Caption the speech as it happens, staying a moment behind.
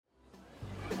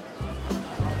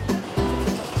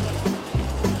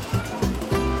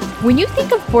When you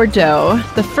think of Bordeaux,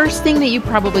 the first thing that you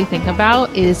probably think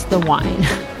about is the wine.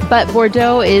 But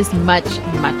Bordeaux is much,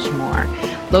 much more.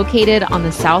 Located on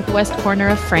the southwest corner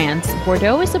of France,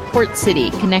 Bordeaux is a port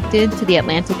city connected to the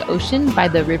Atlantic Ocean by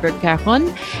the River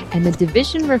Garonne, and the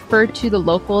division referred to the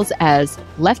locals as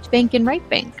left bank and right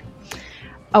bank.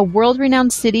 A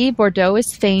world-renowned city, Bordeaux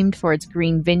is famed for its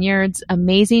green vineyards,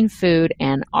 amazing food,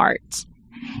 and art.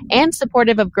 And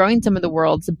supportive of growing some of the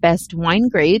world's best wine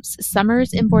grapes,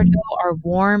 summers in Bordeaux are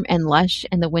warm and lush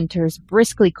and the winters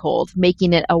briskly cold,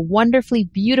 making it a wonderfully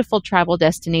beautiful travel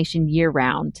destination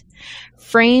year-round.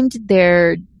 Framed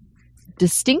their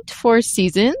distinct four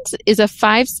seasons is a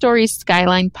 5-story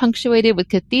skyline punctuated with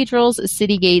cathedrals,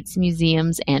 city gates,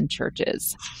 museums, and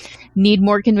churches. Need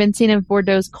more convincing of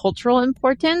Bordeaux's cultural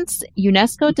importance?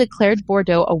 UNESCO declared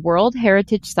Bordeaux a World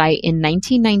Heritage Site in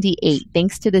 1998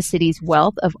 thanks to the city's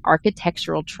wealth of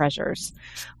architectural treasures.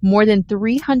 More than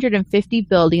 350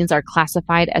 buildings are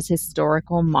classified as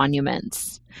historical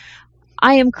monuments.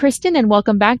 I am Kristen, and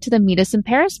welcome back to the Meet Us in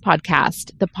Paris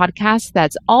podcast, the podcast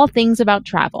that's all things about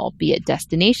travel, be it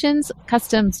destinations,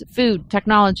 customs, food,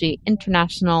 technology,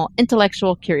 international,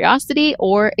 intellectual curiosity,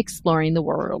 or exploring the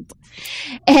world.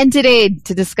 And today,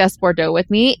 to discuss Bordeaux with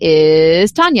me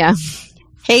is Tanya.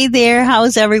 Hey there,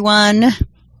 how's everyone?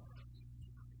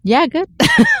 Yeah, good.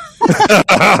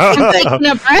 I'm taking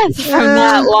a breath from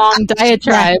that long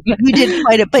diatribe. You did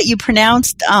quite a bit. You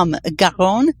pronounced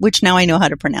Garonne, which now I know how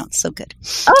to pronounce. So good.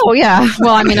 Oh, yeah.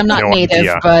 Well, I mean, I'm not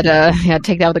native, but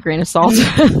take that with a grain of salt.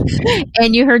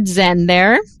 And you heard Zen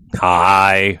there.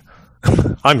 Hi.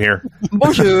 I'm here.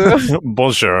 Bonjour.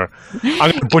 Bonjour. I'm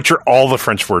going to butcher all the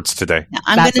French words today.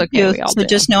 I'm going to do, so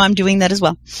just know I'm doing that as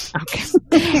well. Okay.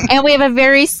 And we have a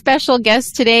very special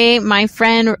guest today, my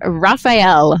friend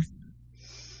Raphael.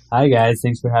 Hi, guys.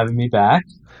 Thanks for having me back.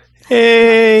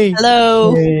 Hey.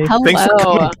 Hello. Hey. Hello. Thanks for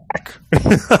coming back.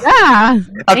 Yeah.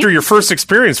 After your first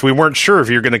experience, we weren't sure if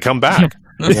you were going to come back.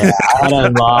 Yeah, I had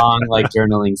a long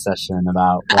journaling session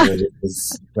about whether it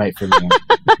was right for me.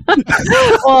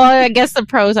 Well, I guess the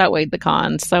pros outweighed the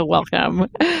cons, so welcome.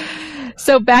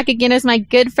 So back again is my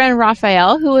good friend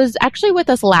Raphael, who was actually with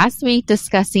us last week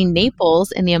discussing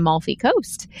Naples and the Amalfi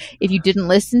Coast. If you didn't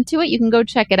listen to it, you can go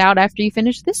check it out after you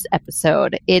finish this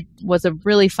episode. It was a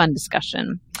really fun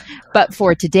discussion. But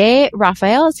for today,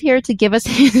 Raphael is here to give us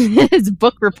his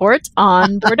book report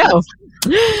on Bordeaux.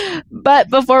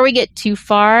 But before we get too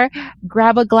far,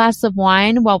 grab a glass of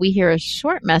wine while we hear a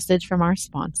short message from our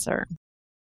sponsor.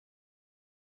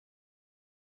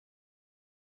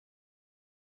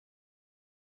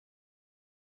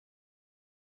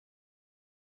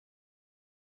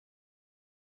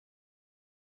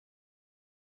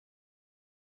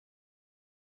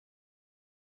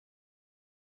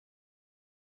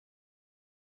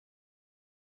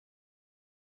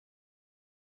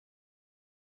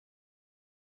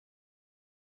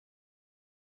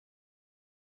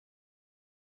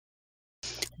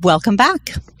 Welcome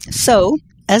back. So,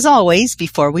 as always,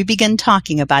 before we begin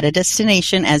talking about a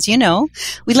destination, as you know,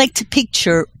 we like to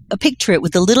picture it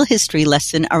with a little history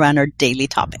lesson around our daily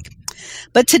topic.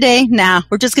 But today,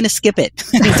 we're just going to skip it.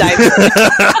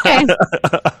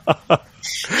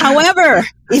 However,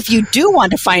 if you do want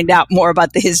to find out more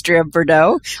about the history of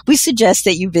Bordeaux, we suggest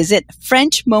that you visit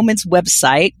French Moments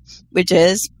website, which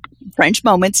is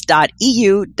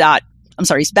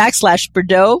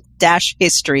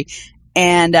frenchmoments.eu/Bordeaux-history.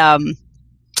 And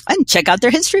check out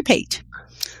their history page.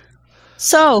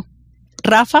 So,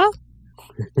 Rafa,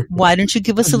 why don't you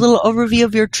give us a little overview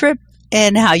of your trip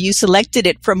and how you selected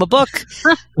it from a book?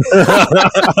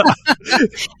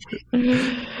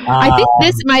 I think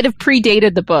this might have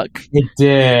predated the book. It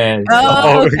did.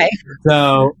 Oh, okay.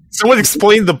 So, someone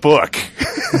explain the book.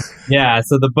 Yeah,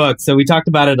 so the book. So we talked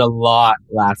about it a lot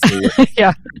last week.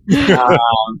 Yeah.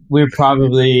 We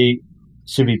probably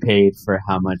should be paid for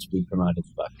how much we promoted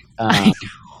the book.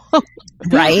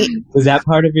 Right? Was that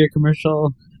part of your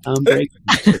commercial break?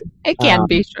 It can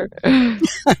be, sure.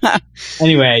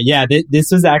 Anyway, yeah,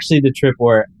 this was actually the trip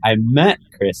where I met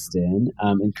Kristen,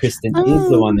 and Kristen is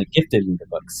the one that gifted me the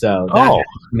book. So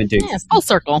that's full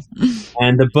circle.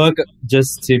 And the book,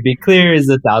 just to be clear, is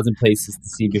 1,000 Places to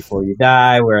See Before You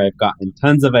Die, where I've gotten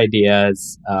tons of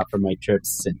ideas for my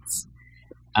trips since.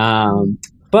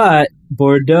 But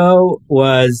Bordeaux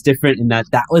was different in that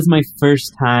was my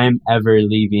first time ever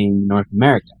leaving North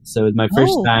America. So it was my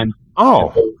first time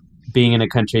being in a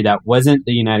country that wasn't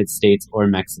the United States or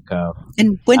Mexico.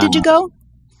 And when did you go?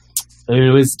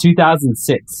 It was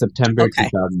 2006, September Okay.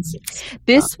 2006.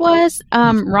 This was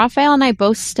Raphael and I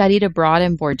both studied abroad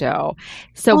in Bordeaux.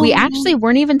 So we Oh. actually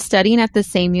weren't even studying at the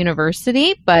same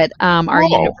university, but our Oh.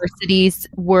 universities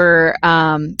were,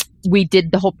 we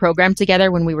did the whole program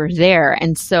together when we were there.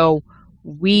 And so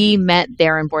we met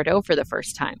there in Bordeaux for the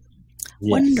first time.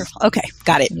 Yes. Wonderful. Okay,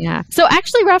 got it. Yeah. So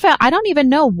actually, Raphael, I don't even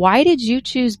know. Why did you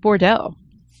choose Bordeaux?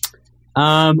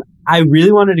 I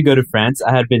really wanted to go to France.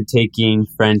 I had been taking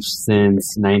French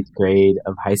since 9th grade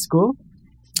of high school.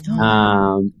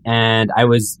 And I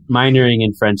was minoring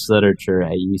in French literature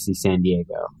at UC San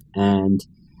Diego. And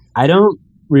I don't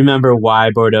remember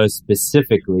why Bordeaux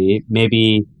specifically.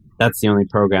 Maybe that's the only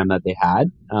program that they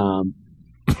had.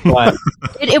 But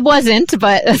It wasn't,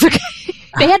 but that's okay.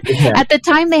 They had Yeah. at the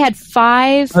time they had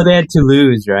 5. they had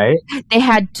Toulouse, right? They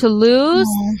had Toulouse,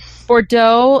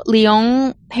 Bordeaux,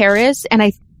 Lyon, Paris, and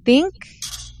I think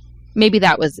maybe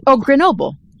that was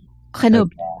Grenoble. Okay.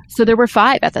 So there were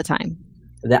 5 at the time.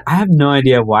 I have no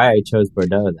idea why I chose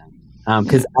Bordeaux then.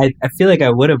 Because I feel like I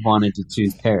would have wanted to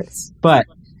choose Paris. But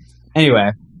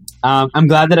anyway, I'm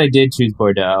glad that I did choose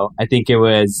Bordeaux. I think it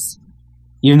was,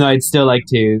 even though I'd still like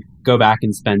to go back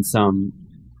and spend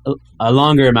a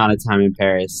longer amount of time in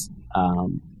Paris,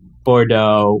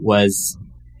 Bordeaux was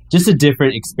just a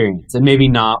different experience and maybe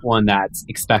not one that's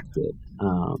expected.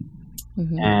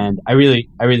 And I really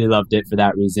loved it for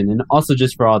that reason, and also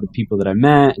just for all the people that I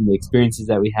met and the experiences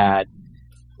that we had.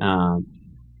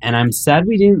 And I'm sad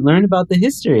we didn't learn about the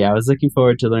history. I was looking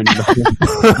forward to learning about it.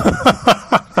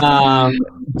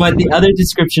 But the other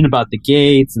description about the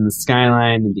gates and the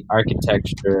skyline and the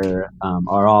architecture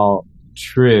are all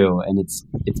true, and it's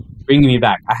bringing me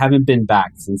back. I haven't been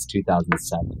back since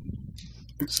 2007.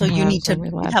 So Yeah, you need so to we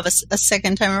love- have a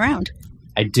second time around.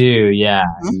 I do, yeah.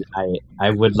 And I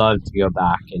would love to go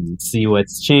back and see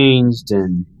what's changed.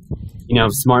 And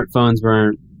smartphones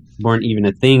weren't even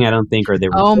a thing, I don't think, or they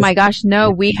were. Oh my gosh,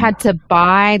 no. We had to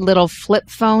buy little flip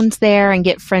phones there and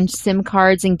get French SIM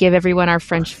cards and give everyone our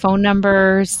French phone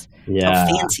numbers. Yeah.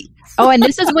 Oh, fancy. Oh, and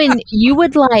this is when you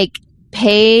would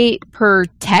pay per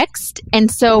text.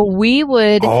 And so we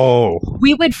would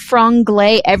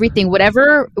franglais everything,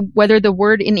 whether the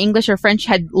word in English or French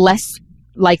had less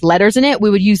letters in it, we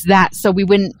would use that so we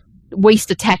wouldn't waste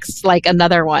a text like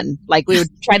another one. We would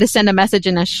try to send a message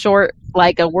in as short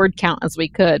a word count as we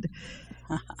could.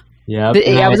 Yeah. But,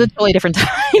 yeah, it was a totally different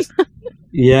time.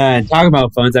 Yeah, and talk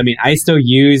about phones. I mean, I still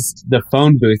used the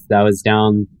phone booth that was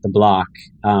down the block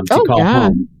to call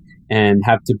home and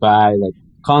have to buy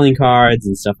calling cards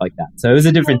and stuff like that. So it was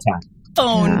a different time.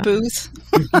 Phone booth.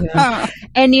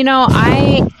 And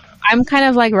I'm kind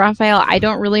of like Raphael. I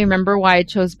don't really remember why I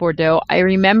chose Bordeaux. I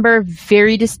remember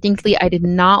very distinctly I did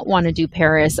not want to do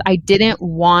Paris. I didn't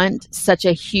want such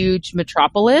a huge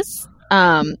metropolis.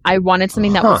 I wanted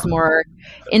something that was more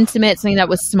intimate, something that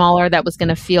was smaller, that was going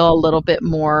to feel a little bit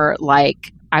more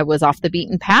like I was off the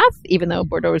beaten path, even though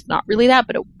Bordeaux is not really that,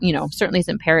 but it, certainly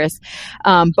isn't Paris.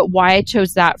 But why I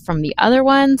chose that from the other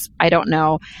ones, I don't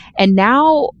know. And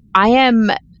now I am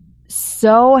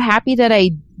so happy that I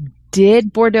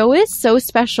did. Bordeaux is so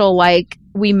special. Like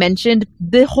we mentioned,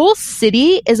 the whole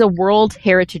city is a World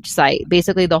Heritage Site,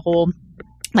 basically the whole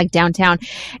downtown.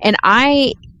 And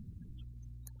I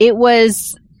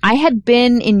had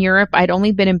been in Europe. I'd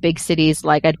only been in big cities.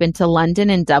 I'd been to London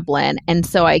and Dublin. And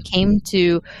so I came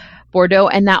to Bordeaux,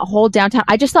 and that whole downtown,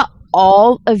 I just thought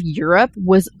all of Europe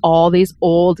was all these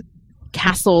old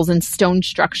castles and stone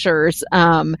structures.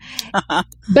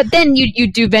 But then you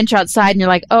do venture outside and you're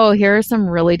like, oh, here are some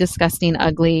really disgusting,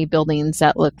 ugly buildings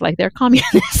that look like they're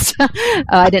communist.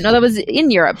 I didn't know that was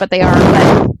in Europe, but they are.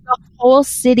 But the whole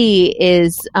city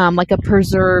is a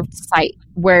preserved site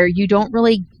where you don't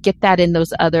really get that in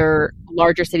those other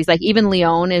larger cities. Even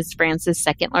Lyon is France's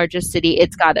second largest city.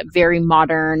 It's got a very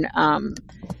modern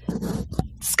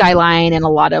skyline and a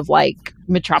lot of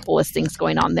metropolis things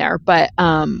going on there. But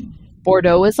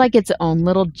Bordeaux is its own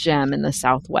little gem in the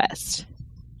Southwest.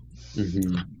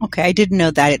 Mm-hmm. Okay, I didn't know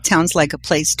that. It sounds like a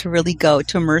place to really go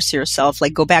to immerse yourself,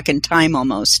 go back in time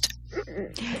almost.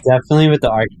 Definitely with the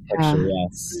architecture,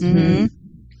 yes. Mm-hmm.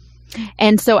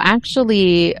 And so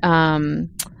actually,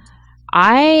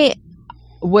 I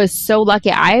was so lucky.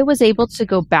 I was able to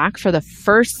go back for the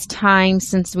first time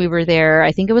since we were there.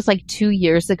 I think it was 2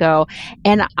 years ago.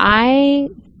 And I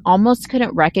almost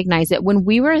couldn't recognize it. When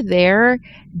we were there,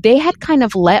 they had kind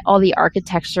of let all the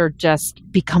architecture just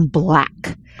become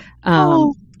black.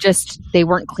 they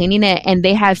weren't cleaning it, and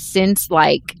they have since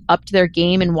like upped their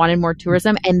game and wanted more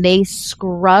tourism, and they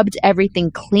scrubbed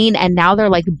everything clean, and now they're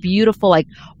like beautiful, like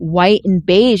white and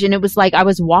beige. And it was like I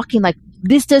was walking like,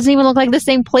 this doesn't even look like the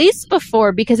same place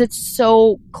before because it's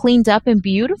so cleaned up and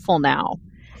beautiful now.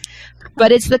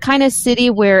 But it's the kind of city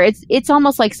where it's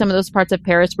almost like some of those parts of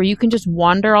Paris where you can just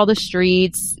wander all the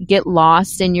streets, get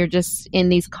lost, and you're just in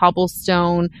these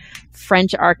cobblestone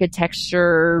French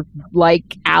architecture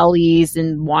like alleys,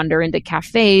 and wander into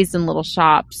cafes and little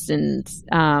shops. And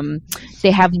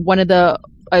they have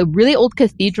a really old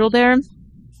cathedral there.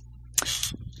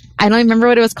 I don't remember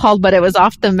what it was called, but it was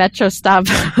off the Metro stop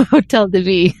Hotel de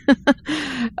Ville.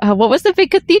 What was the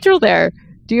big cathedral there?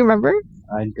 Do you remember?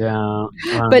 I don't.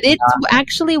 But it's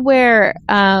actually where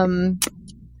Eleanor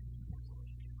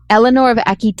of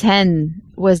Aquitaine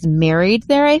was married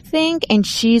there, I think, and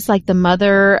she's like the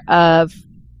mother of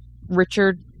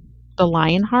Richard the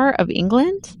Lionheart of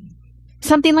England,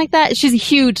 something like that. She's a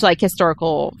huge like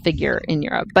historical figure in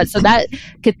Europe. But so that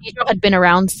cathedral had been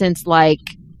around since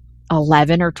like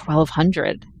 11 or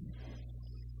 1200,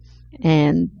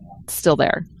 and still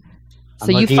there.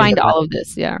 So you find all of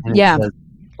this, yeah.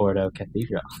 Bordeaux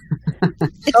Cathedral.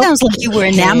 It sounds like you were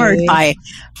enamored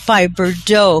by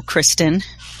Bordeaux, Kristen.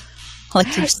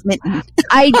 Like you're smitten.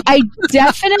 I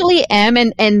definitely am,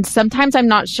 and sometimes I'm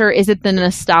not sure, is it the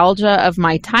nostalgia of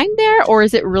my time there, or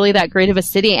is it really that great of a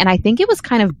city? And I think it was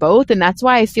kind of both, and that's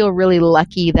why I feel really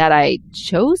lucky that I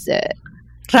chose it.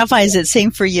 Rafa, is it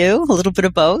same for you? A little bit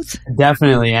of both?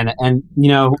 Definitely, and you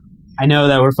know, I know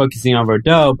that we're focusing on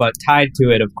Bordeaux, but tied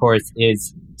to it, of course,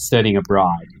 is studying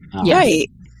abroad. Right.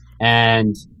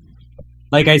 And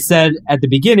like I said at the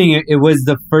beginning, it was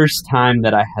the first time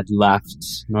that I had left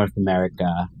North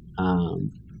America.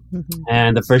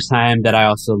 And the first time that I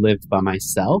also lived by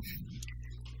myself.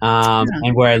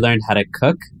 And where I learned how to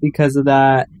cook because of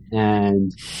that.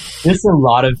 And just a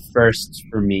lot of firsts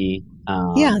for me.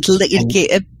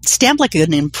 It stamped like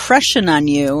an impression on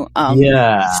you.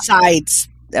 Besides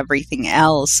everything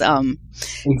else.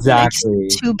 Exactly.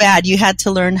 It's too bad you had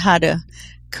to learn how to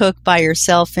cook by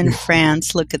yourself in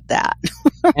France. Look at that.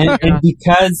 and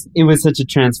because it was such a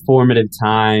transformative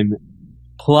time,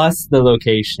 plus the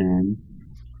location,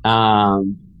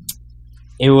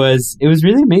 it was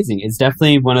really amazing. It's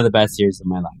definitely one of the best years of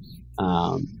my life.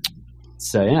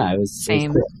 So yeah, it was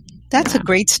same. Cool. That's a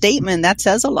great statement. That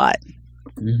says a lot.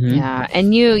 Mm-hmm. Yeah,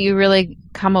 and you really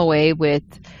come away with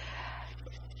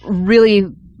really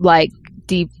like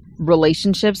deep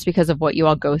relationships because of what you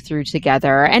all go through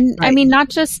together. And right. I mean, not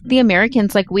just the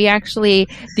Americans, like we actually,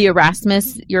 the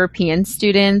Erasmus European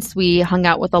students, we hung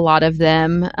out with a lot of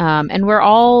them. And we're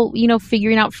all,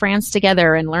 figuring out France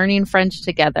together and learning French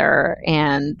together.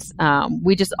 And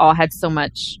we just all had so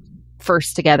much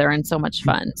first together and so much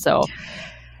fun. So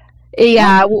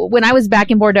yeah, when I was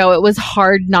back in Bordeaux, it was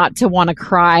hard not to want to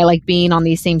cry, like being on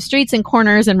these same streets and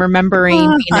corners and remembering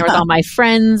being there with all my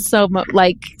friends so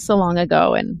long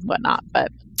ago and whatnot.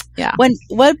 But yeah.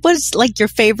 What was like your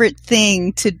favorite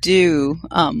thing to do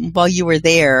while you were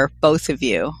there, both of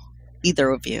you, either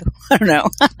of you? I don't know.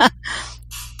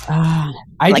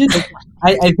 I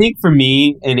think for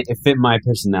me, and it fit my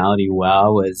personality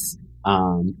well, was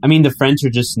the French are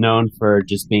just known for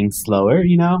just being slower,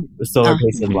 the slower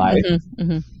pace of life.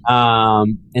 Mm-hmm,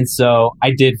 mm-hmm. And so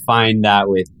I did find that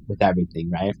with everything,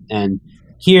 right? And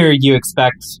here you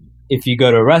expect if you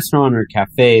go to a restaurant or a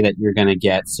cafe that you're going to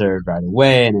get served right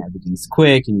away and everything's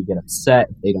quick and you get upset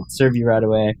if they don't serve you right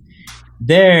away.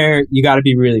 There, you got to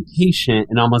be really patient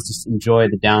and almost just enjoy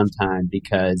the downtime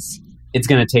because it's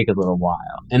going to take a little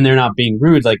while. And they're not being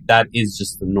rude, like that is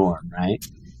just the norm, right?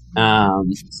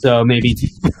 So maybe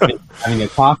having a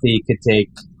coffee could take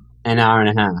an hour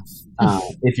and a half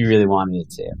if you really wanted it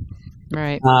to.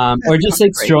 Right. Or just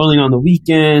like strolling on the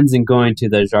weekends and going to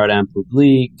the Jardin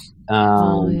Public.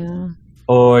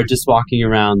 Or just walking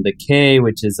around the quai,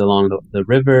 which is along the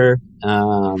river.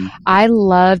 I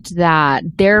loved that.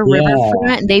 Their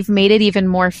riverfront, they've made it even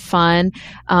more fun.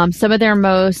 Some of their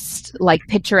most like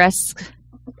picturesque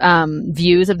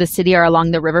views of the city are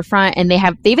along the riverfront, and they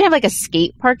even have like a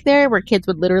skate park there where kids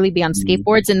would literally be on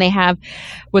skateboards, and they have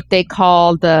what they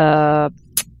call the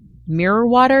mirror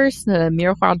waters, the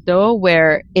miroir d'eau,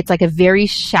 where it's like a very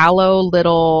shallow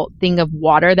little thing of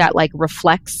water that like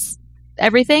reflects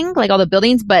everything, like all the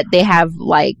buildings, but they have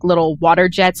like little water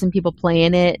jets and people play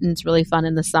in it, and it's really fun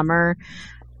in the summer.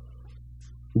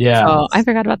 Yeah. So I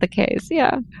forgot about the case.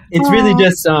 Yeah. It's really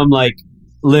just like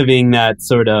living that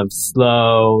sort of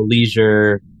slow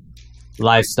leisure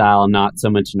lifestyle, not so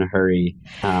much in a hurry.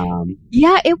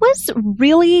 Yeah, it was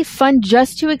really fun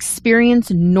just to experience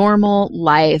normal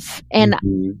life. And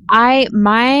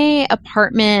my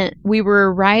apartment, we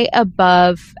were right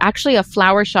above actually a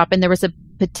flower shop, and there was a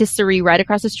patisserie right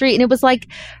across the street. And it was like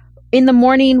in the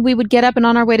morning we would get up and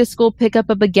on our way to school pick up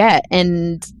a baguette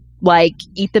and like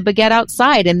eat the baguette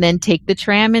outside and then take the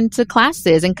tram into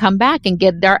classes and come back and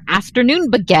get our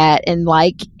afternoon baguette and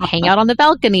like hang out on the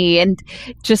balcony, and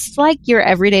just like your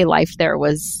everyday life there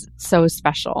was so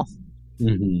special.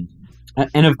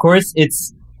 And of course,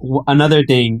 it's another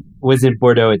thing wasn't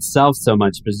Bordeaux itself so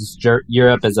much, but just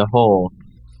Europe as a whole.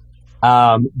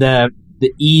 The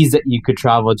ease that you could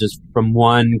travel just from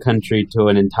one country to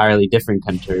an entirely different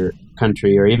country,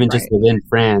 or even just within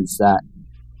France, that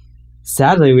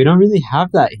sadly we don't really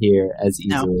have that here as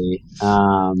easily.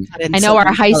 I know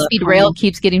our high-speed rail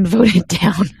keeps getting voted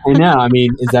down. I know. I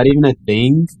mean, is that even a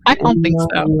thing? I don't think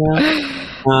so.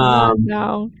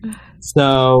 No.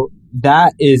 So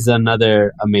that is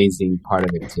another amazing part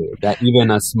of it too. That even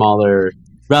a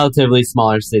relatively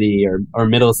smaller city or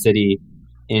middle city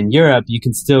in Europe, you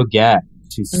can still get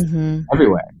to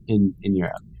everywhere in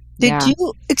Europe. Did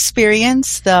you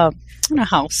experience I don't know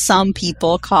how some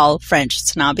people call French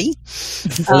snobby.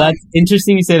 Well, that's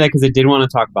interesting you say that, because I did want to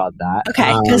talk about that.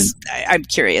 Okay, because I'm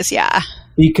curious,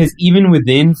 Because even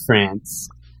within France,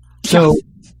 so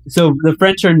the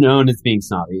French are known as being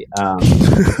snobby.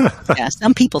 Yeah,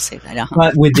 some people say that.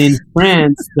 But within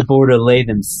France, the Bordelais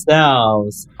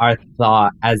themselves are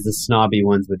thought as the snobby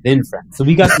ones within France. So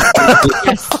we got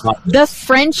the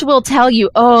French will tell you,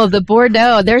 oh, the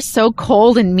Bordeaux, they're so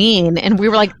cold and mean. And we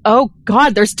were like, oh,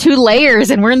 God, there's 2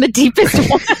 layers and we're in the deepest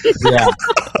one. Yeah.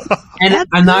 And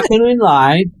I'm not going to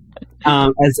lie,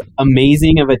 as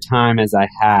amazing of a time as I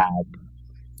had,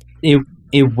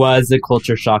 it was a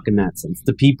culture shock in that sense.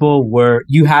 The people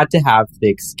you had to have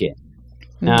thick skin,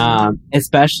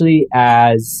 especially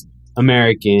as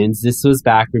Americans. This was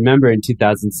back, remember, in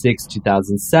 2006,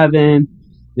 2007.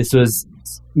 This was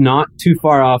not too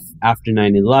far off after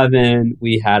 9/11.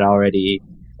 We had already,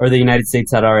 or the United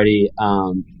States had already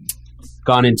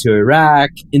gone into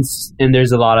Iraq. And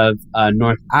there's a lot of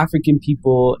North African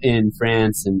people in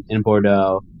France and in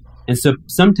Bordeaux. And so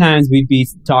sometimes we'd be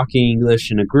talking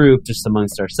English in a group just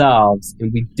amongst ourselves,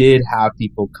 and we did have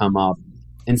people come up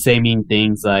and say mean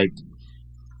things like,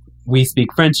 we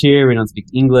speak French here, we don't speak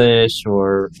English,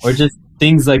 or just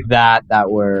things like that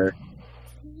were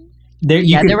there.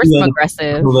 There was some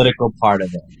aggressive political part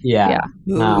of it. Yeah.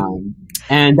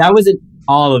 And that wasn't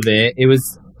all of it. It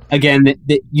was, again,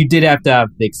 that you did have to have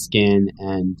thick skin,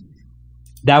 and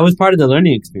that was part of the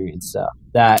learning experience. So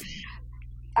that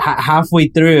halfway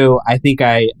through, I think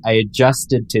I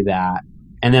adjusted to that,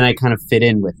 and then I kind of fit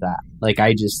in with that. Like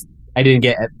I didn't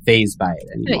get phased by it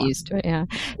anymore. Get used to it, yeah.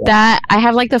 That I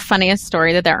have like the funniest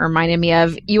story that reminded me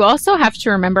of. You also have to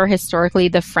remember historically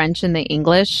the French and the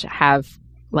English have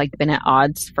like been at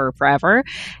odds for forever,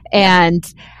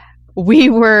 and we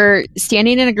were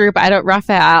standing in a group.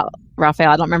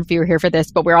 Raphael, I don't remember if you were here for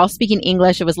this, but we're all speaking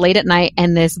English. It was late at night,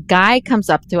 and this guy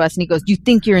comes up to us and he goes, "You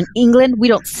think you're in England? We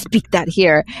don't speak that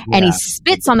here." Yeah. And he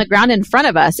spits on the ground in front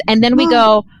of us. And then we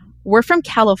go, "We're from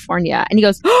California." And he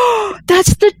goes, "Oh,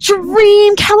 that's the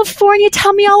dream, California.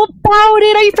 Tell me all about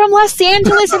it. Are you from Los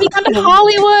Angeles? Have you come to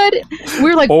Hollywood?" We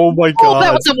were like, "Oh my God.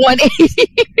 That was a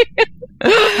 180.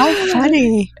 How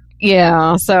funny.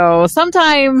 Yeah. So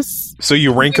sometimes. So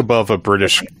you rank above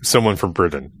someone from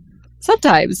Britain.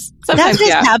 Sometimes that has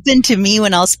happened to me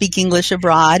when I'll speak English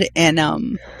abroad, and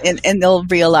they'll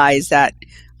realize that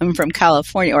I'm from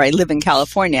California or I live in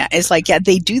California. It's like, yeah,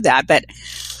 they do that, but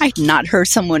I'd not heard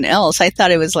someone else. I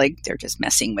thought it was like they're just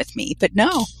messing with me, but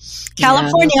no,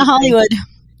 California, Hollywood.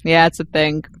 Yeah, it's a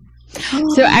thing.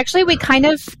 So actually,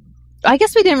 I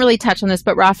guess we didn't really touch on this,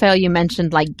 but Raphael, you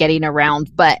mentioned like getting around,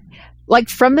 but like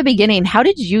from the beginning, how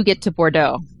did you get to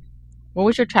Bordeaux? What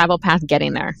was your travel path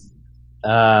getting there?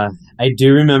 I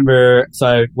do remember, so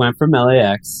I went from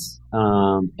LAX,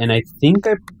 and I think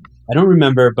I don't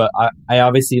remember, but I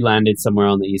obviously landed somewhere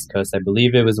on the East Coast. I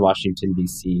believe it was Washington,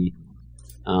 D.C.,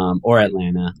 or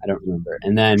Atlanta. I don't remember.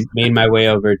 And then made my way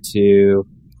over to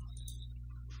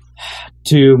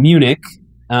Munich,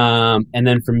 and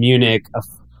then from Munich,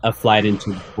 a flight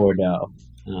into Bordeaux.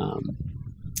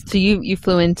 So you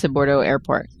flew into Bordeaux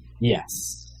Airport?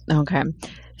 Yes. Okay.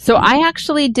 So I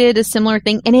actually did a similar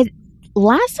thing, and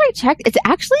last I checked, it's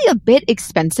actually a bit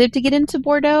expensive to get into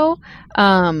Bordeaux.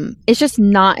 It's just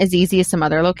not as easy as some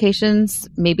other locations.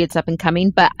 Maybe it's up and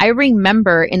coming, but I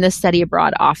remember in the study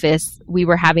abroad office, we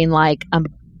were having like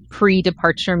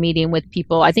pre-departure meeting with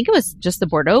people. I think it was just the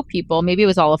Bordeaux people. Maybe it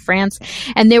was all of France.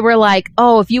 And they were like,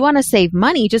 oh, if you want to save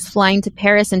money, just fly into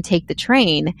Paris and take the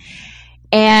train.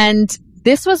 And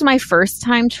this was my first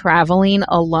time traveling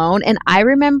alone. And I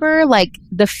remember like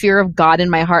the fear of God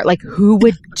in my heart, like who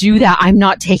would do that? I'm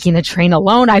not taking a train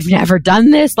alone. I've never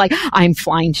done this. Like I'm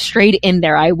flying straight in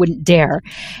there. I wouldn't dare.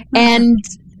 And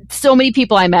so many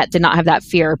people I met did not have that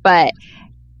fear. But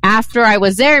after I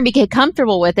was there and became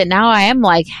comfortable with it, now I am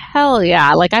like, hell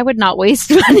yeah. Like I would not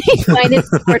waste money flying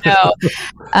into Bordeaux.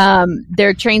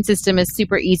 Their train system is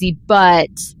super easy, but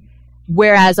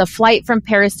whereas a flight from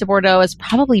Paris to Bordeaux is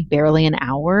probably barely an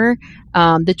hour,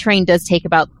 the train does take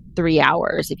about 3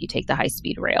 hours if you take the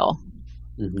high-speed rail.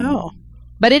 Mm-hmm. Oh,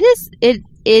 but it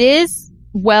is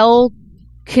well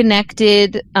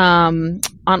connected on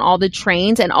all the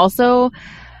trains, and also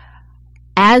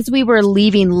as we were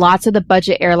leaving, lots of the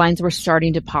budget airlines were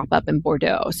starting to pop up in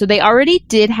Bordeaux. So they already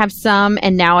did have some,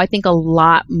 and now I think a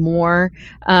lot more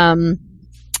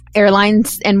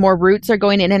airlines and more routes are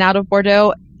going in and out of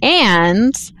Bordeaux.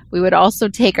 And we would also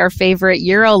take our favorite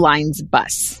Eurolines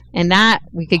bus, and that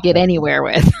we could get anywhere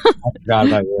with. I forgot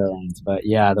about Eurolines, but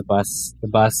yeah, the bus.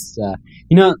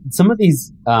 Some of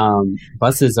these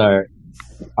buses are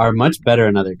much better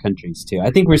in other countries too.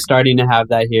 I think we're starting to have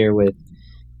that here with,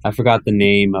 I forgot the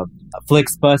name of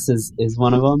Flixbus is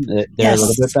one of them. They're yes, a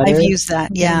little bit better. I've used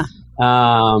that. Yeah.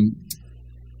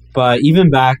 But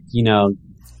even back,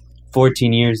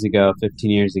 14 years ago, 15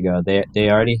 years ago, they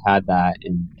already had that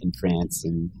in France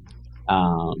and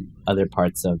other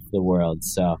parts of the world.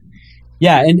 So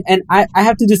yeah, and I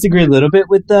have to disagree a little bit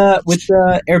with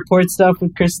the airport stuff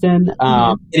with Kristen.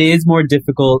 It is more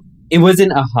difficult. It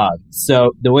wasn't a hub.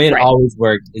 So the way it always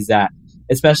worked is that,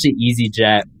 especially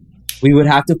EasyJet, we would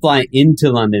have to fly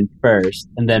into London first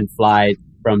and then fly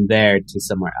from there to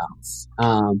somewhere else.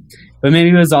 But maybe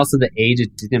it was also the age.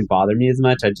 It didn't bother me as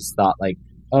much. I just thought like,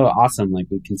 oh, awesome. Like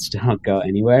we can still go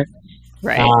anywhere.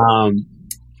 Right.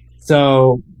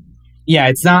 So yeah,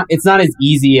 it's not as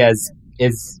easy as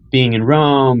being in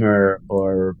Rome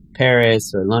or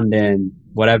Paris or London,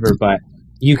 whatever, but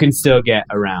you can still get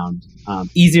around,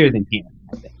 easier than here,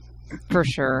 I think. For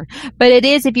sure. But it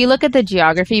is, if you look at the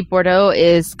geography, Bordeaux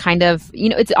is kind of,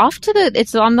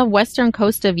 it's on the western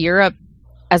coast of Europe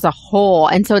as a whole.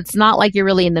 And so it's not like you're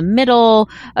really in the middle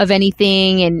of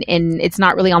anything, and it's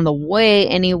not really on the way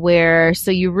anywhere.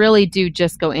 So you really do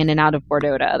just go in and out of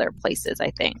Bordeaux to other places,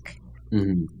 I think.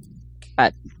 Mm-hmm.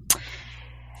 But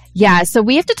yeah, so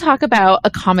we have to talk about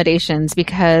accommodations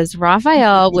because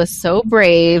Raphael was so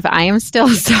brave. I am still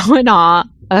so in awe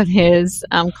of his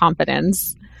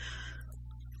competence.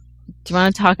 Do you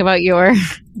want to talk about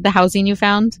the housing you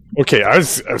found? Okay, I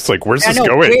was like, where's this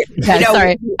going?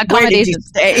 Sorry,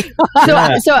 accommodations.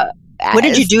 What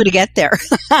did you do to get there?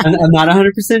 I'm not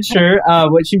 100% sure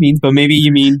what she means, but maybe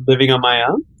you mean living on my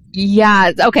own?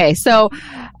 Yeah. Okay. So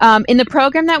in the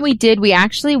program that we did, we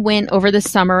actually went over the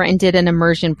summer and did an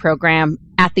immersion program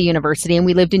at the university, and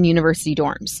we lived in university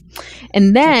dorms.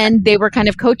 And then they were kind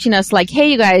of coaching us like,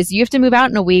 hey, you guys, you have to move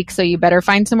out in a week, so you better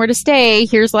find somewhere to stay.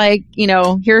 Here's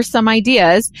here's some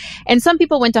ideas. And some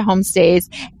people went to homestays.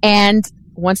 And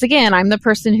once again, I'm the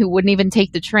person who wouldn't even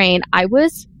take the train. I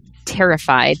was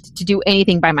terrified to do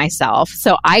anything by myself.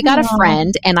 So I got a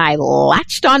friend and I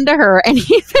latched onto her, and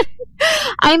even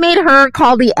I made her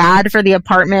call the ad for the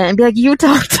apartment and be like, you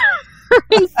talk to her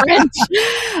in French.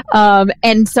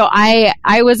 And so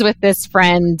I was with this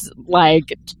friend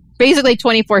like basically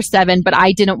 24/7, but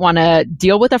I didn't want to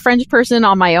deal with a French person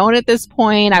on my own at this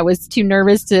point. I was too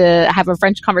nervous to have a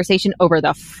French conversation over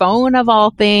the phone of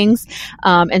all things.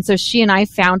 And so she and I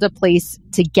found a place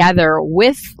together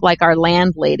with like our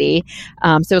landlady.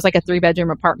 So it was like a 3-bedroom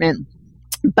apartment,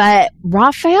 but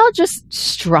Raphael just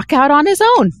struck out on his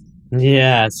own.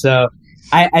 Yeah, so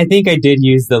I think I did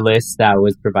use the list that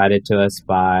was provided to us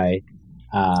by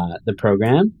the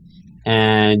program,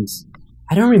 and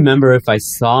I don't remember if I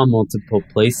saw multiple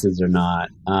places or not.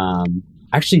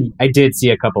 Actually, I did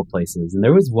see a couple places, and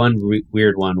there was one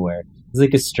weird one where it was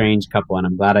like a strange couple, and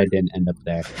I'm glad I didn't end up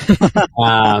there.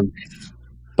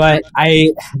 But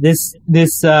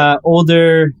this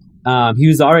older, he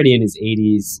was already in his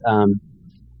 80s,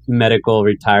 medical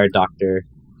retired doctor.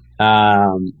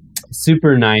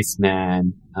 Super nice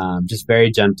man, just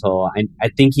very gentle. I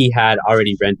think he had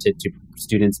already rented to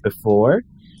students before,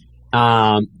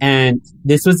 and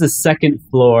this was the second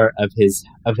floor of his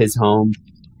home.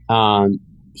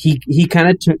 He kind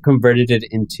of converted it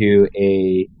into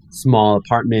a small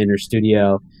apartment or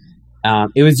studio.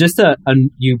 It was just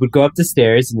you would go up the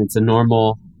stairs, and it's a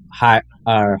normal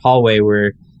hallway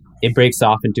where it breaks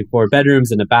off into 4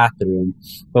 bedrooms and a bathroom.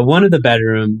 But one of the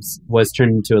bedrooms was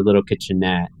turned into a little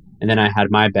kitchenette. And then I had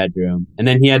my bedroom. And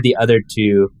then he had the other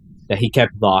 2 that he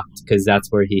kept locked because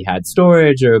that's where he had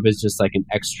storage, or it was just like an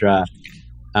extra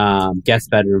guest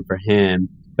bedroom for him.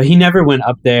 But he never went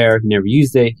up there. He never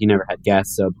used it. He never had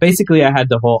guests. So basically I had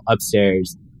the whole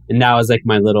upstairs. And that was like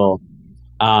my little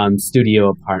studio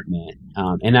apartment.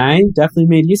 And I definitely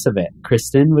made use of it.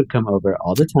 Kristen would come over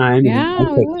all the time and eat my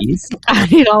cookies. I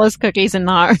eat all those cookies and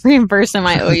not reimburse him.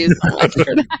 I owe you so much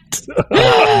for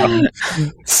that.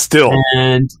 Still.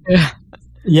 And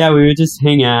yeah, we would just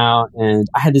hang out. And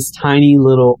I had this tiny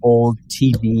little old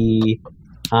TV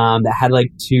that had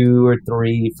like 2 or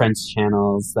 3 French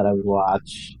channels that I would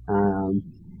watch.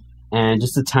 And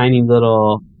just a tiny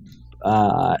little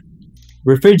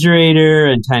refrigerator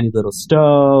and tiny little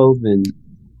stove. And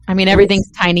I mean, everything's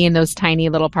tiny in those tiny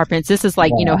little apartments. This is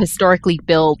like, historically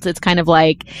built. It's kind of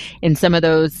like in some of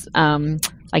those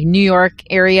like New York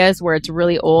areas where it's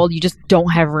really old. You just don't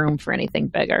have room for anything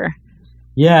bigger.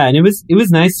 Yeah, and it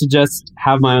was nice to just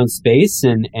have my own space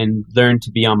and learn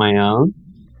to be on my own.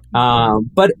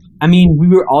 But I mean, we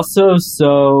were also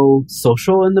so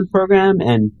social in the program,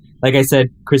 and like I said,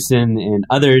 Kristen and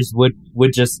others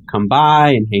would just come by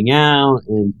and hang out,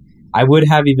 and I would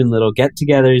have even little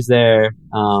get-togethers there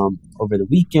over the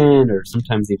weekend or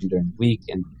sometimes even during the week.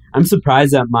 And I'm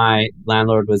surprised that my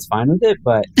landlord was fine with it,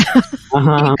 but he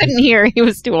couldn't hear. He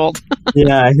was too old.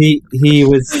 Yeah, he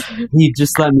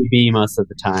just let me be most of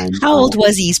the time. How old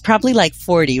was he? He's probably like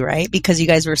 40, right? Because you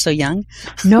guys were so young.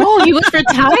 No, he was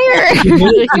retired. he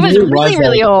was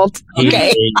really old.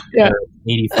 Okay. Or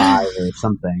 85 or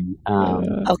something.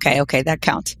 Okay, that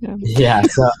counts. Yeah,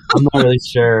 so I'm not really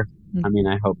sure. I mean,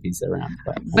 I hope he's around.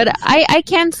 But I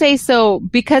can say so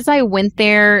because I went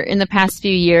there in the past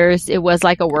few years, it was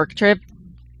like a work trip.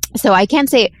 So I can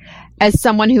say, as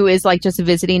someone who is like just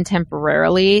visiting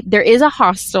temporarily, there is a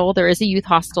hostel. There is a youth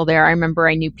hostel there. I remember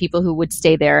I knew people who would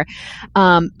stay there.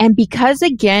 And because,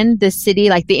 again, the city,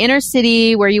 like the inner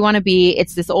city where you want to be,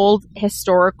 it's this old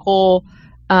historical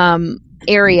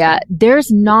area.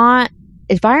 There's not,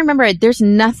 if I remember it, there's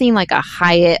nothing like a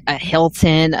Hyatt, a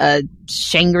Hilton, a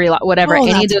Shangri-La, whatever,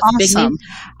 any of those big names.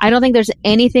 I don't think there's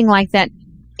anything like that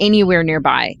anywhere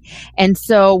nearby. And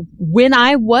so when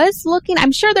I was looking,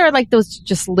 I'm sure there are like those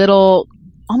just little,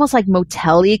 almost like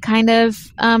motel-y kind of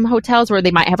hotels where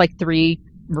they might have like 3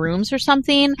 rooms or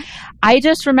something. I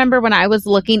just remember when I was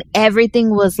looking,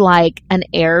 everything was like an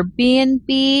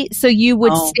Airbnb. So you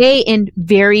would stay in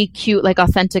very cute, like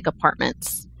authentic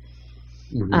apartments.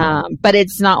 Mm-hmm. But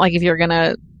it's not like if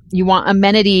you want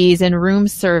amenities and room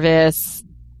service.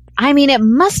 I mean, it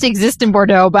must exist in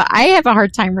Bordeaux, but I have a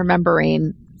hard time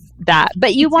remembering that.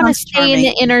 But you want to stay in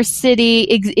the inner city.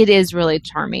 It is really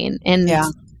charming. And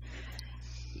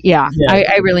yeah.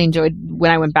 I really enjoyed when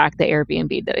I went back the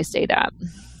Airbnb that I stayed at.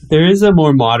 There is a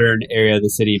more modern area of the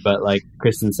city, but like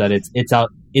Kristen said, it's on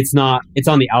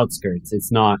the outskirts.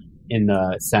 It's not in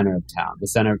the center of town. The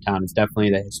center of town is definitely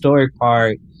the historic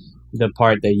part, the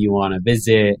part that you want to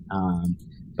visit.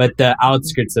 But the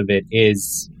outskirts of it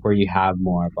is where you have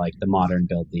more of like the modern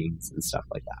buildings and stuff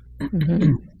like that.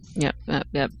 Mm-hmm.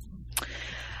 Yep.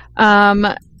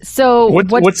 So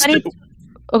what's funny?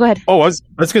 Oh, go ahead. Oh, I was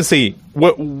going to say,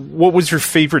 what was your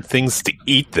favorite things to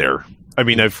eat there? I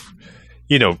mean,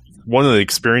 one of the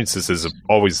experiences is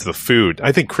always the food.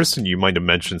 I think, Kristen, you might have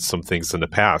mentioned some things in the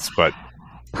past, but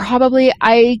probably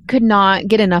I could not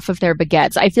get enough of their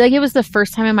baguettes. I feel like it was the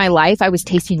first time in my life I was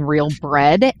tasting real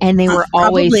bread, and they were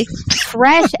always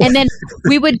fresh. And then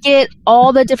we would get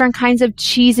all the different kinds of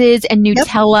cheeses and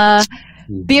Nutella.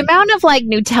 Yep. The amount of like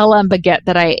Nutella and baguette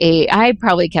that I ate, I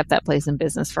probably kept that place in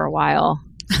business for a while.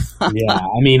 Yeah,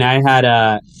 I mean, I had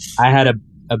a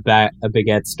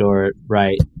baguette store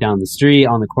right down the street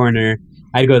on the corner.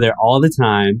 I'd go there all the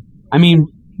time. I mean,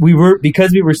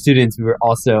 because we were students, we were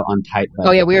also on tight budget.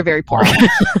 Oh yeah, we were very poor.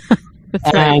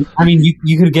 And I mean,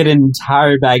 you could get an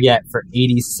entire baguette for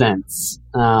 80 cents,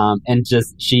 and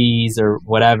just cheese or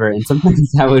whatever. And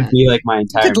sometimes that would be like my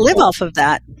entire. You could live off of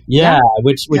that. Yeah,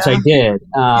 which I did.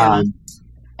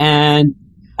 And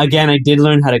again, I did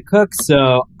learn how to cook,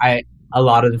 so a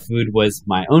lot of the food was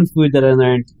my own food that I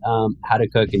learned how to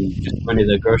cook, and just going to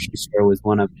the grocery store was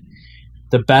one of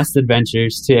the best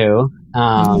adventures too.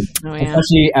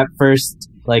 Especially at first,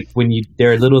 like when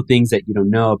there are little things that you don't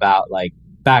know about. Like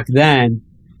back then,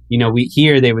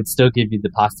 they would still give you the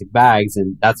plastic bags,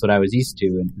 and that's what I was used to.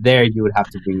 And there, you would have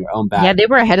to bring your own bag. Yeah, they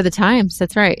were ahead of the times.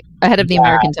 That's right, ahead of the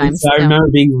American times. So I remember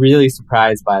being really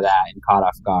surprised by that and caught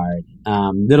off guard.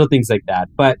 Little things like that,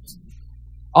 but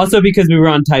Also, because we were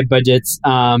on tight budgets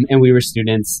and we were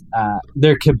students,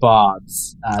 they're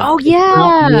kebabs. Oh, It's yeah.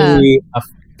 not really a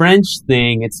French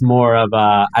thing. It's more of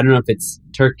a, I don't know if it's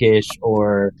Turkish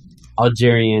or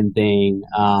Algerian thing.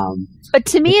 But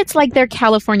to me, it's like their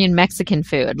Californian Mexican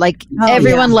food. Like Oh,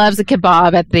 everyone loves a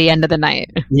kebab at the end of the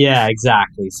night. Yeah,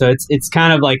 exactly. So it's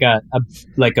kind of like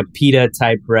a pita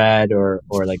type bread or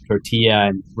like tortilla,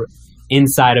 and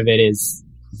inside of it is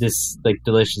this like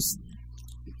delicious.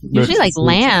 Usually like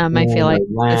lamb, I feel like.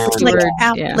 lamb. This is Like,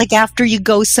 Yeah. like after you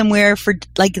go somewhere for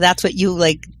like that's what you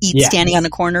like eat Yeah. standing on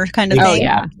a corner kind of Oh, thing.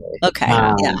 yeah. Okay.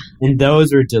 Yeah. And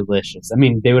those were delicious. I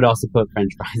mean, they would also put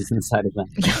French fries inside of them.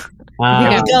 There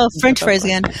Yeah. we go. French fries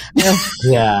again.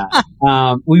 Yeah.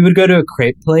 We would go to a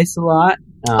crepe place a lot.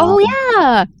 Oh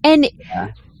yeah, and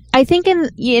Yeah. I think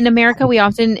in America we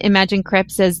often imagine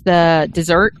crepes as the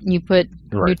dessert. You put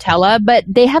Right. Nutella, but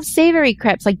they have savory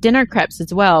crepes, like dinner crepes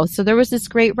as well. So there was this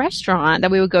great restaurant that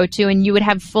we would go to, and you would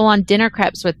have full-on dinner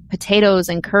crepes with potatoes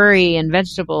and curry and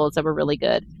vegetables that were really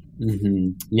good.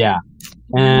 Mm-hmm. Yeah,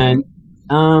 and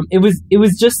it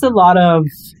was just a lot of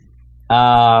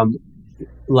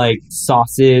like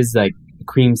sauces, like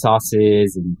cream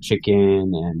sauces and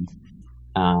chicken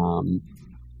and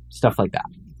stuff like that.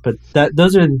 But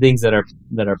those are the things that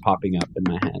are popping up in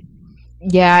my head.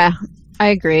 Yeah, I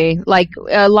agree. Like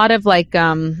a lot of like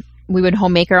we would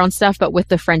home make our own stuff, but with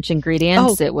the French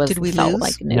ingredients, Oh, it was did we felt lose?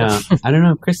 like new. No, I don't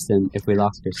know, Kristen. If we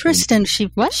lost Kristen, Kristen, she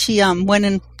went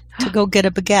in to go get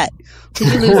a baguette.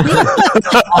 Did you lose me?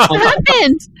 What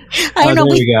happened? I don't know.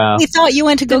 There We, we go. we thought you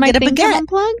went to go Did my get a thing come baguette.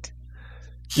 unplugged?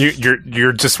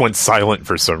 You just went silent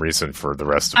for some reason for the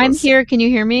rest of I'm us. here. Can you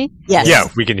hear me? Yes. Yeah,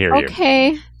 we can hear you.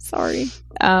 Okay. Sorry.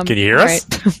 Can you hear all us?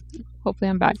 right. Hopefully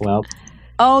I'm back. Well,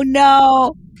 Oh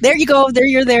no! There you go. There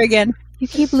you're there again. You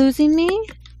keep losing me?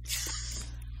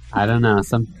 I don't know.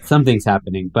 Something's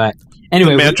happening, but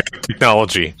anyway, Magic of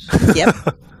technology.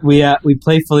 we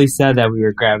playfully said that we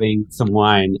were grabbing some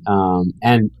wine,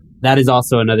 and that is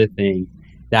also another thing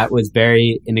that was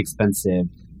very inexpensive,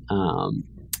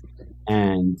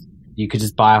 and you could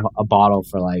just buy a bottle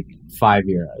for like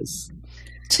 €5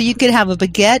 So you could have a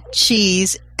baguette,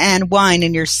 cheese, and wine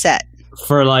in your set.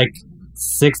 for like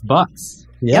 $6.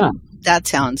 Yeah, That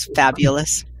sounds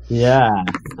fabulous. yeah.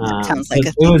 Sounds like a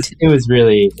it thing was. It was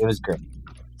really. It was great.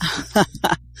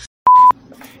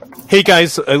 Hey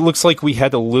guys, it looks like we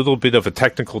had a little bit of a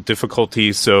technical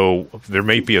difficulty, so there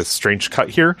may be a strange cut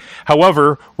here.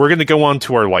 However, we're going to go on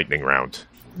to our lightning round.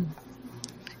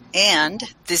 And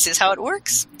this is how it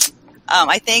works.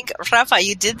 I think, Rafa,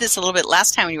 you did this a little bit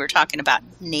last time when you were talking about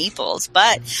Naples,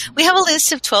 but we have a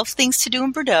list of 12 things to do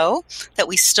in Bordeaux that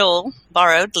we stole,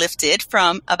 borrowed, lifted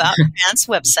from About France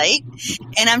website.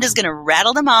 And I'm just going to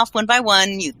rattle them off one by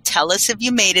one. You tell us if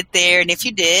you made it there, and if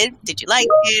you did you like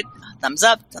it? Thumbs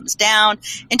up, thumbs down,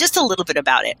 and just a little bit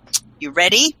about it. You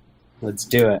ready? Let's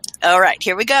do it. All right,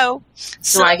 here we go.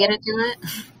 Do I get to do it?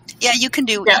 Yeah, you can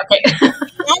do Yeah, okay.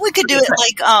 Well, we could do it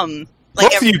like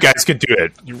Both of you guys can do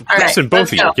it. All right, Listen,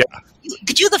 both of let's you. go. Yeah.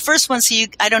 Could you do the first one so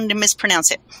I don't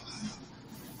mispronounce it?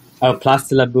 Oh, Place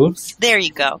de la Bourse. There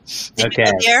you go. Did Okay.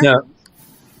 you go there? So,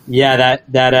 yeah,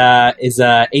 that is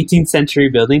a 18th century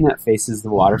building that faces the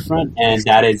waterfront, and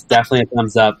that is definitely a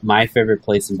thumbs up. My favorite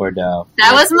place in Bordeaux.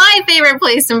 That was my favorite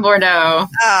place in Bordeaux.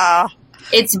 Oh,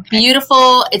 It's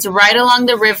beautiful. It's right along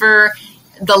the river.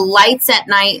 The lights at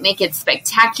night make it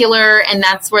spectacular, and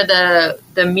that's where the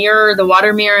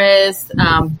water mirror is.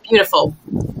 Beautiful.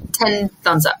 10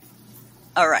 thumbs up.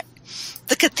 all right.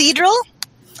 The cathedral,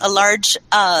 a large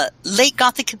late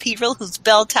Gothic cathedral whose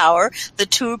bell tower, the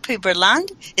Tour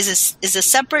Piberland, is a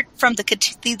separate from the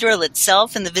cathedral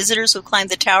itself, and the visitors who climb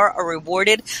the tower are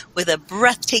rewarded with a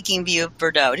breathtaking view of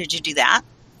Bordeaux. Did you do that?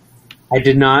 I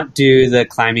did not do the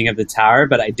climbing of the tower,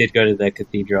 but I did go to the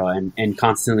cathedral and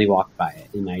constantly walk by it,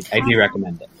 and I do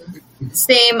recommend it.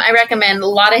 Same. I recommend a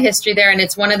lot of history there, and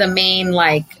it's one of the main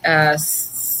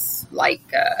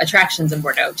attractions in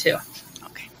Bordeaux too.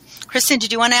 Okay. Kristen,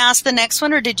 did you want to ask the next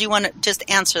one, or did you want to just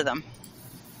answer them?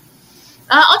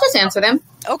 I'll just answer them.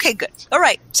 Okay, good. All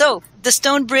right. So, the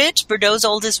Stone Bridge, Bordeaux's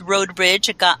oldest road bridge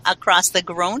across the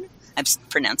Garonne. I'm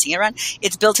pronouncing it wrong.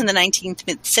 It's built in the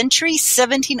 19th century,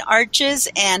 17 arches,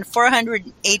 and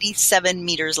 487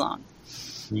 meters long.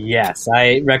 Yes,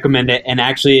 I recommend it. And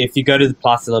actually, if you go to the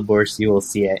Place de la Bourse, you will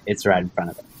see it. It's right in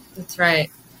front of it. That's right.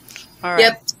 All right.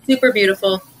 Yep. Super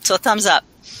beautiful. So, thumbs up.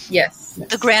 Yes.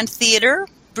 The Grand Theater,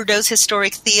 Bordeaux's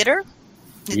historic theater.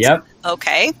 Yep.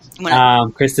 Okay.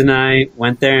 Kristen and I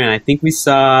went there, and I think we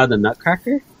saw the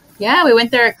Nutcracker. Yeah, we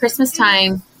went there at Christmas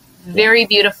time. Very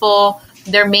beautiful.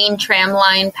 Their main tram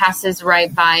line passes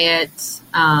right by it.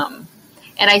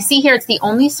 And And I see here it's the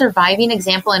only surviving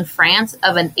example in France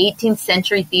of an 18th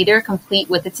century theater complete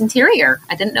with its interior.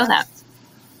 I didn't know that.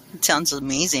 It sounds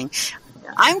amazing.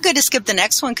 I'm going to skip the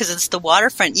next one because it's the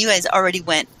waterfront. You guys already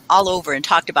went all over and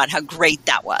talked about how great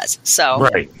that was. So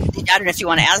Right. I don't know if you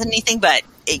want to add anything, but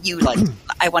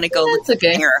I want to go That's look at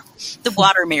okay. the mirror, the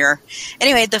water mirror.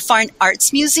 Anyway, the Fine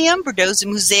Arts Museum, Bordeaux's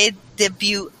Musée des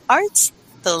Beaux-Arts.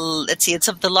 It's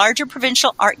of the larger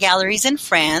provincial art galleries in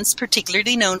France,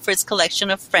 particularly known for its collection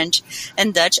of French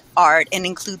and Dutch art, and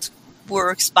includes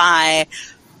works by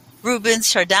Rubens,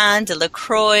 Chardin,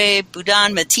 Delacroix,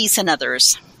 Boudin, Matisse, and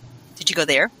others. Did you go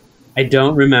there? I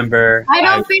don't remember. I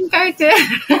don't think I did.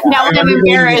 Now I'm remember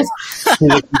embarrassed. To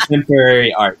the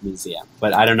Contemporary Art Museum,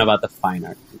 but I don't know about the Fine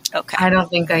Art. Okay. I don't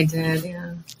think I did.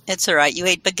 Yeah, It's all right. You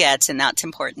ate baguettes, and that's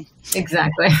important.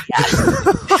 exactly.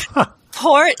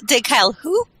 Port de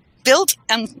Calhou, built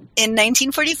in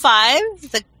 1945.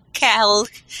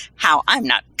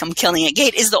 I'm killing it.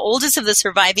 Gate is the oldest of the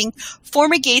surviving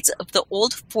former gates of the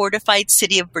old fortified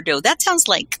city of Bordeaux. That sounds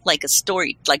like a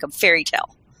story, like a fairy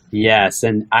tale. Yes,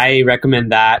 and I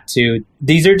recommend that too.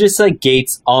 These are just like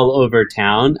gates all over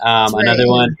town. Another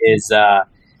one is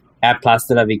at Place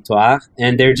de la Victoire,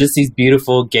 and they're just these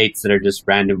beautiful gates that are just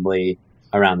randomly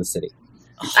around the city.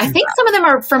 I think some of them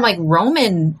are from like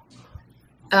Roman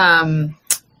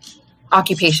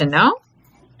occupation. No.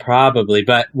 Probably,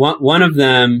 but one of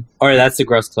them, or that's the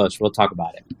Grosse Cloche. We'll talk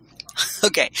about it.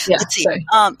 Okay, Yeah, let's see. sorry.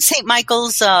 St.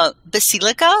 Michael's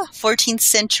Basilica, 14th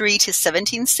century to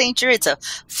 17th century. It's a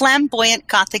flamboyant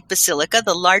Gothic basilica,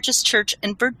 the largest church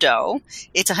in Bordeaux.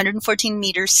 It's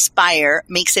 114-meter spire,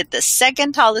 makes it the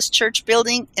second tallest church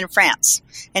building in France.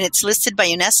 And it's listed by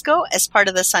UNESCO as part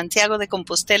of the Santiago de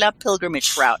Compostela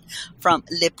pilgrimage route from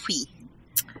Le Puy.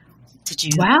 Did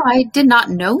you? Wow, I did not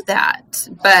know that,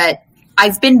 but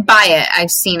I've been by it.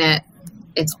 I've seen it.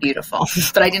 It's beautiful,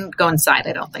 but I didn't go inside,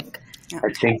 I don't think.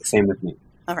 I think same with me.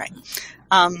 All right.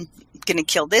 Gonna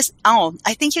kill this. Oh,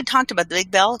 I think you talked about the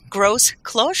Big Bell, Grosse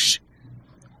Cloche.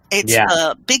 It's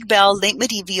a big bell, late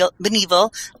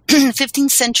medieval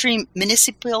 15th century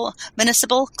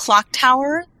municipal clock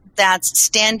tower that's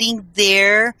standing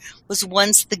there. Was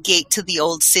once the gate to the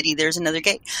old city. There's another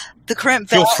gate. The current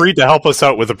bell. Feel free to help us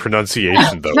out with the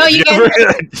pronunciation, though. No, you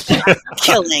guys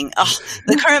Killing. Oh,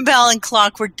 the current bell and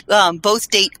clock were both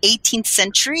date 18th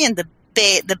century, and the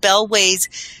bell weighs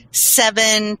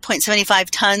 7.75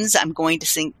 tons. I'm going to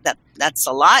think that's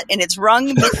a lot, and it's rung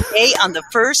midday on the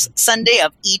first Sunday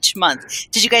of each month.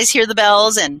 Did you guys hear the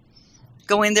bells and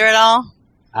go in there at all?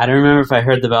 I don't remember if I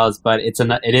heard the bells, but it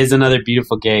is another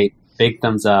beautiful gate. Big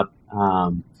thumbs up.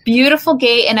 Beautiful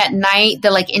gate, and at night the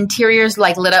like interior's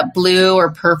like lit up blue or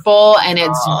purple, and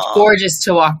it's gorgeous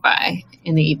to walk by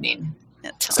in the evening.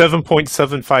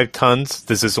 7.75 tons.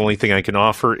 This is the only thing I can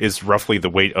offer. Is roughly the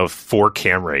weight of 4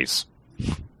 Camrys.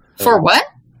 For what?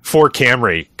 4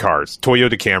 Camry cars,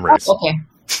 Toyota Camrys. Oh, okay.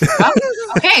 Well,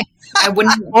 okay. I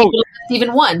wouldn't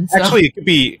even one. So. Actually, it could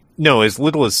be as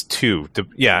little as 2.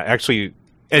 Actually.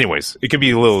 Anyways, it could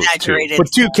be a little Exaggerated. 2,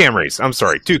 but 2 Camrys. I'm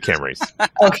sorry, 2 Camrys.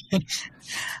 Okay.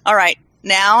 All right.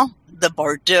 Now, the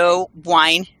Bordeaux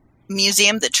Wine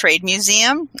Museum, the Trade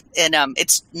Museum, and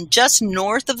it's just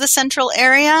north of the central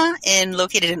area and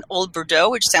located in Old Bordeaux,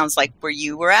 which sounds like where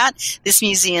you were at. This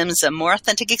museum is a more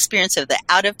authentic experience of the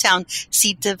out-of-town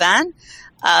Site de Vin,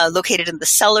 located in the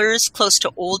cellars close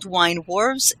to old wine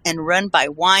wharves and run by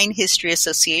Wine History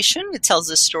Association. It tells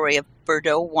the story of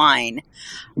Bordeaux wine.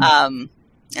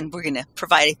 And we're going to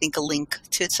provide, I think, a link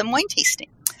to some wine tasting.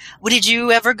 Did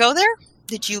you ever go there?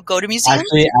 Did you go to museums?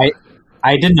 Actually,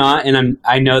 I did not, and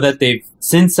I know that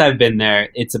since I've been there,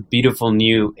 it's a beautiful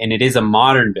new, and it is a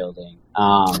modern building.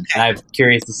 And I'm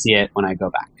curious to see it when I go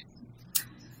back.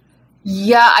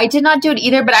 Yeah, I did not do it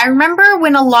either, but I remember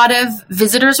when a lot of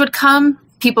visitors would come,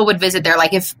 people would visit there.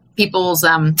 Like if people's,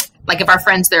 if our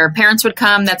friends, their parents would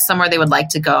come, that's somewhere they would like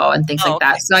to go and things like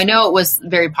that. So I know it was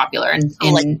very popular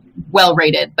and well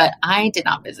rated, but I did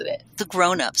not visit it. The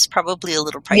grown-ups, probably a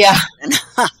little pricey. Yeah.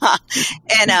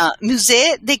 And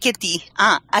Musée des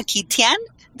Aquitaines,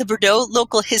 the Bordeaux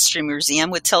Local History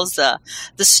Museum, which tells the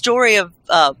story of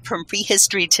from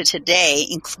prehistory to today,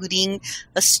 including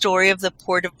a story of the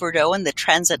port of Bordeaux and the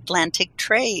transatlantic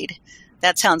trade.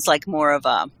 That sounds like more of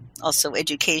a also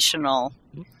educational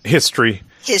history.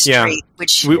 Yeah.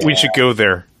 Which we should go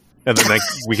there, and then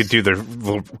we could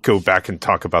we'll go back and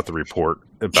talk about the report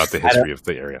about the history of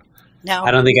the area. No,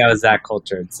 I don't think I was that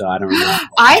cultured, so I don't know.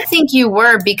 I think you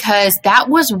were, because that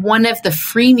was one of the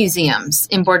free museums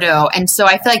in Bordeaux. And so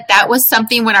I feel like that was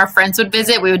something when our friends would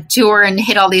visit, we would tour and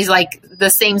hit all these like the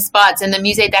same spots, and the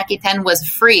Musée d'Aquitaine was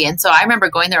free. And so I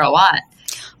remember going there a lot.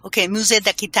 Okay, Musée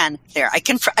d'Aquitaine. There, I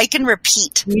can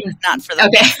repeat, not for the.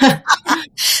 Okay.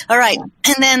 All right,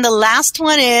 and then the last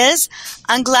one is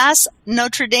Anglas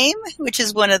Notre Dame, which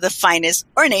is one of the finest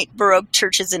ornate Baroque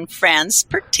churches in France,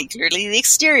 particularly the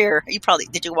exterior.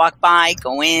 Did you walk by,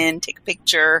 go in, take a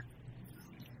picture?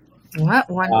 What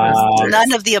one was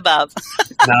None of the above.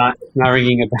 not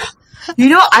ringing a bell. You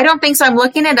know, I don't think so. I'm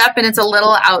looking it up, and it's a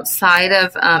little outside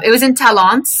of. It was in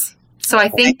Talence, so I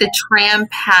think the tram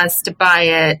passed by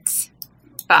it,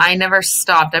 but I never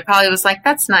stopped. I probably was like,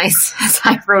 "That's nice," as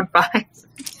I rode by.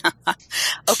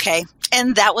 Okay,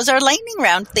 and that was our lightning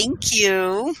round. Thank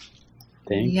you.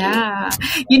 Yeah.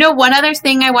 You know, one other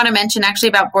thing I want to mention actually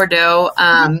about Bordeaux,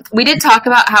 we did talk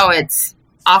about how it's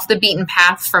off the beaten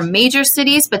path from major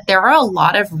cities, but there are a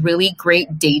lot of really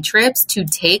great day trips to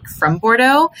take from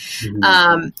Bordeaux.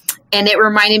 Mm-hmm. And it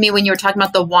reminded me when you were talking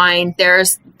about the wine,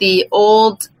 there's the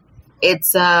old,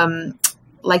 it's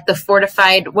like the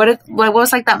fortified, what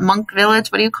was like that monk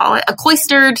village? What do you call it? A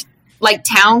cloistered like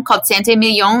town called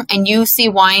Saint-Emilion, and you see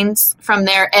wines from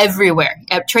there everywhere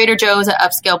at Trader Joe's, at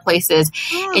upscale places.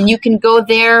 Yeah. And you can go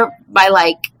there by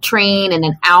like train in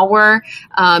an hour.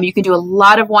 You can do a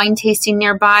lot of wine tasting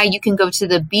nearby. You can go to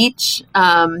the beach.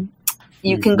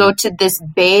 You can go to this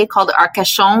bay called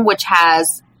Arcachon, which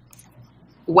has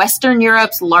Western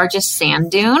Europe's largest sand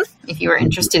dune, if you are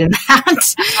interested in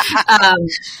that.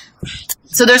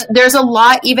 So there's a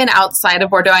lot even outside of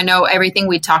Bordeaux. I know everything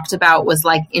we talked about was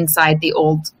like inside the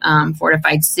old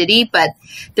fortified city, but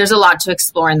there's a lot to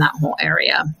explore in that whole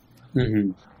area.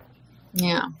 Mm-hmm.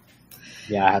 Yeah.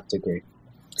 Yeah, I have to agree.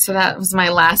 So that was my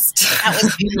last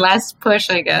last push,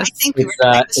 I guess. I think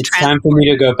it's time for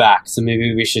me to go back. So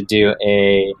maybe we should do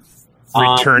a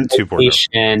return to Bordeaux.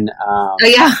 Oh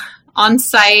yeah.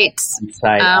 On-site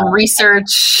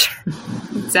research.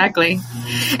 Exactly.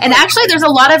 And actually, there's a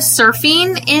lot of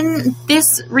surfing in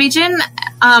this region,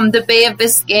 the Bay of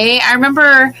Biscay. I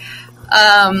remember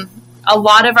a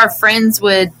lot of our friends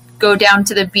would go down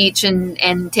to the beach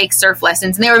and take surf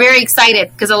lessons. And they were very excited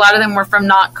because a lot of them were from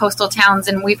not coastal towns.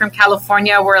 And we from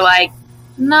California were like,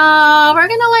 no, we're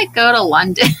going to like go to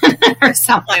London or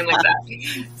something like that.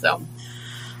 So...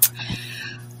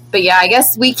 But yeah, I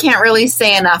guess we can't really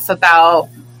say enough about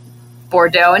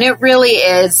Bordeaux, and it really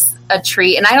is a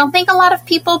treat. And I don't think a lot of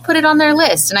people put it on their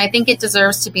list, and I think it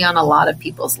deserves to be on a lot of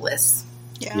people's lists.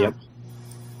 Yeah. Yep.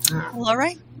 Well, all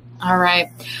right. All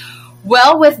right.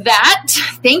 Well, with that,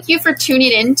 thank you for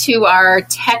tuning in to our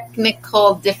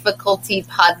technical difficulty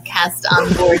podcast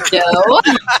on Bordeaux.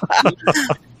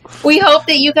 We hope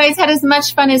that you guys had as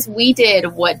much fun as we did.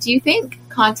 What do you think?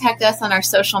 Contact us on our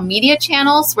social media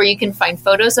channels where you can find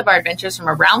photos of our adventures from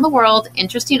around the world,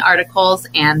 interesting articles,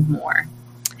 and more.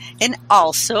 And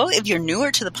also, if you're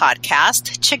newer to the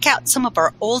podcast, check out some of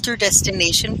our older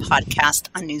destination podcasts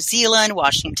on New Zealand,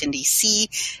 Washington, D.C.,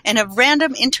 and of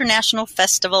random international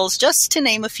festivals, just to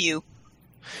name a few.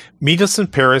 Meet Us in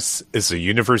Paris is a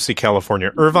University of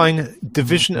California Irvine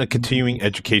Division of Continuing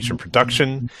Education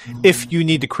production. If you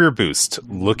need a career boost,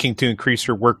 looking to increase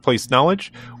your workplace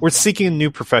knowledge, or seeking a new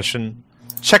profession,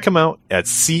 check them out at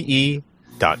ce.uci.edu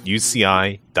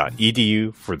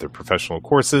for their professional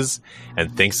courses.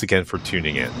 And thanks again for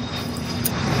tuning in.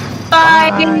 Bye.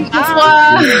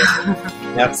 Bye.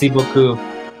 Merci beaucoup.